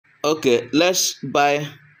Okay, let's buy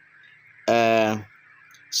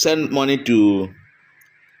send money to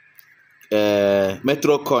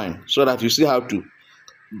metrocoin so that you see how to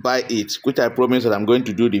buy it, which I promise that I'm going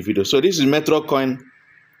to do the video. So this is metrocoin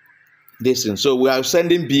this thing. So we are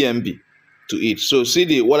sending BNB to it. So see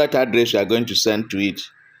the wallet address you are going to send to it,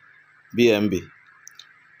 BNB.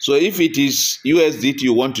 So if it is USDT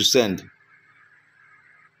you want to send,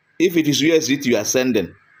 if it is USDT you are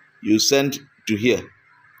sending, you send to here.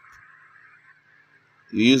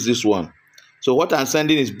 You use this one. So what I'm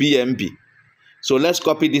sending is BNB. So let's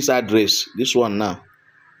copy this address, this one now.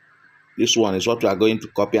 This one is what we are going to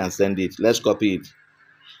copy and send it. Let's copy it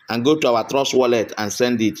and go to our Trust Wallet and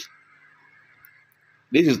send it.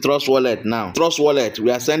 This is Trust Wallet now. Trust Wallet,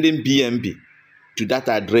 we are sending BNB to that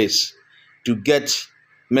address to get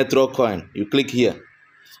metrocoin. You click here.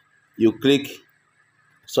 You click,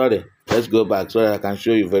 sorry, let's go back so that I can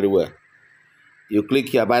show you very well. You click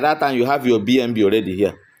here. By that time, you have your BNB already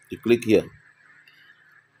here. You click here.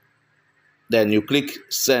 Then you click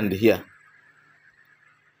send here.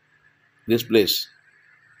 This place.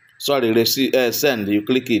 Sorry, receive, send. You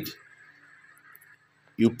click it.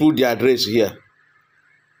 You put the address here.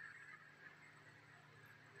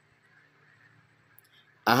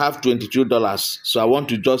 I have $22, so I want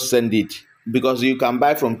to just send it because you can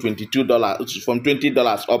buy from $22, from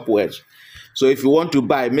 $20 upwards. So if you want to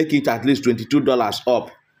buy, make it at least $22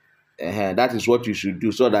 up. That is what you should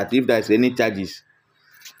do, so that if there's any charges,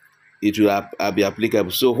 it will be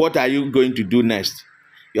applicable. So what are you going to do next?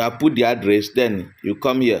 You have put the address, then you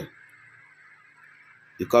come here.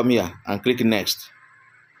 You come here and click next.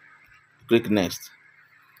 Click next.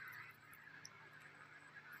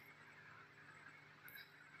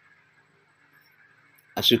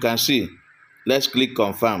 As you can see, let's click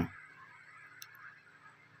confirm.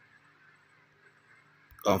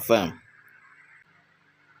 Confirm.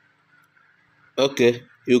 Okay,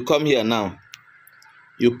 you come here now.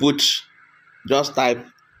 You put, just type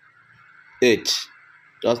 8.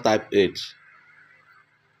 Just type 8.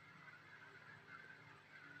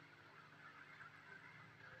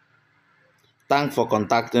 Thanks for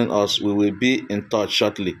contacting us. We will be in touch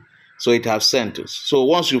shortly. So it has sent us. So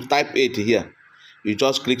once you type 8 here, you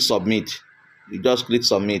just click submit. You just click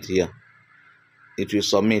submit here. It will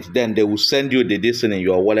submit. Then they will send you the destiny in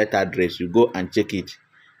your wallet address. You go and check it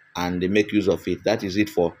and they make use of it. That is it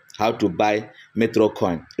for how to buy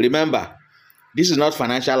metrocoin. Remember, this is not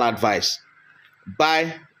financial advice.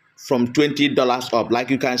 Buy from $20 up.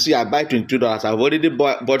 Like you can see, I buy $22. I've already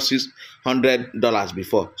bought $600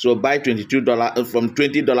 before. So buy $22 from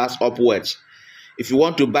 $20 upwards. If you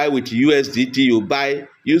want to buy with USDT, you buy,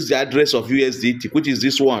 use the address of USDT, which is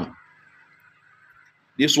this one.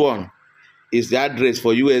 This one is the address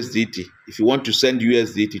for USDT. If you want to send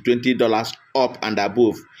USDT, $20 up and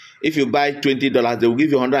above. If you buy $20, they will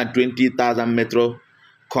give you 120,000 metro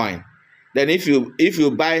coin. Then if you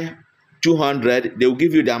buy 200, they will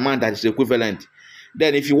give you the amount that is equivalent.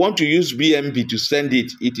 Then if you want to use BNB to send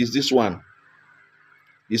it, it is this one.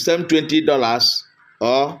 You send $20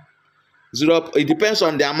 or zero. It depends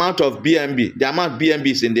on the amount of BNB. The amount BNB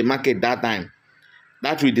is in the market that time.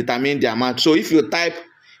 That will determine the amount. So if you type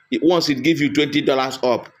it, once it gives you $20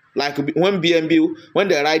 up. Like when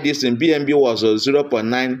they write this in BNB was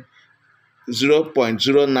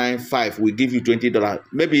 0.095, we give you $20.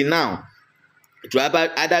 Maybe now it will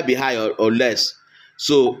either be higher or less.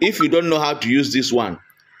 So if you don't know how to use this one,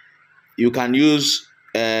 you can use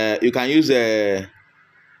USDT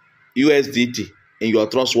in your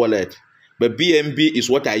Trust Wallet. But BNB is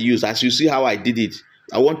what I use. As you see how I did it,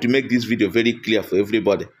 I want to make this video very clear for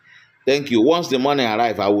everybody. Thank you. Once the money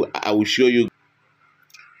arrives, I will show you.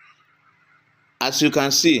 As you can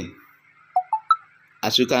see,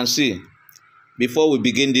 before we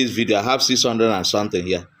begin this video, I have 600 and something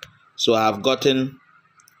here. So I have gotten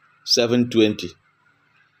 720.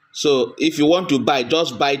 So if you want to buy,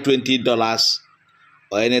 just buy $20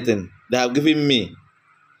 or anything. They have given me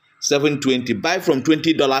 720. Buy from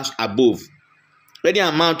 $20 above. Any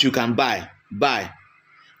amount you can buy.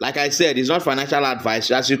 Like I said, it's not financial advice.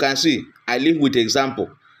 As you can see, I live with example.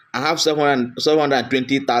 I have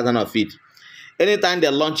 720,000 of it. Anytime they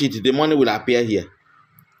launch it, the money will appear here.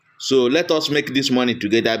 So let us make this money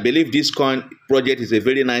together. I believe this coin project is a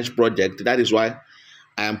very nice project. That is why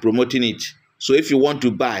I am promoting it. So if you want to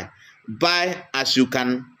buy as you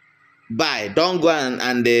can buy. Don't go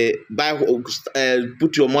and buy,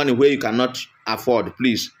 put your money where you cannot afford,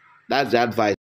 please. That's the advice.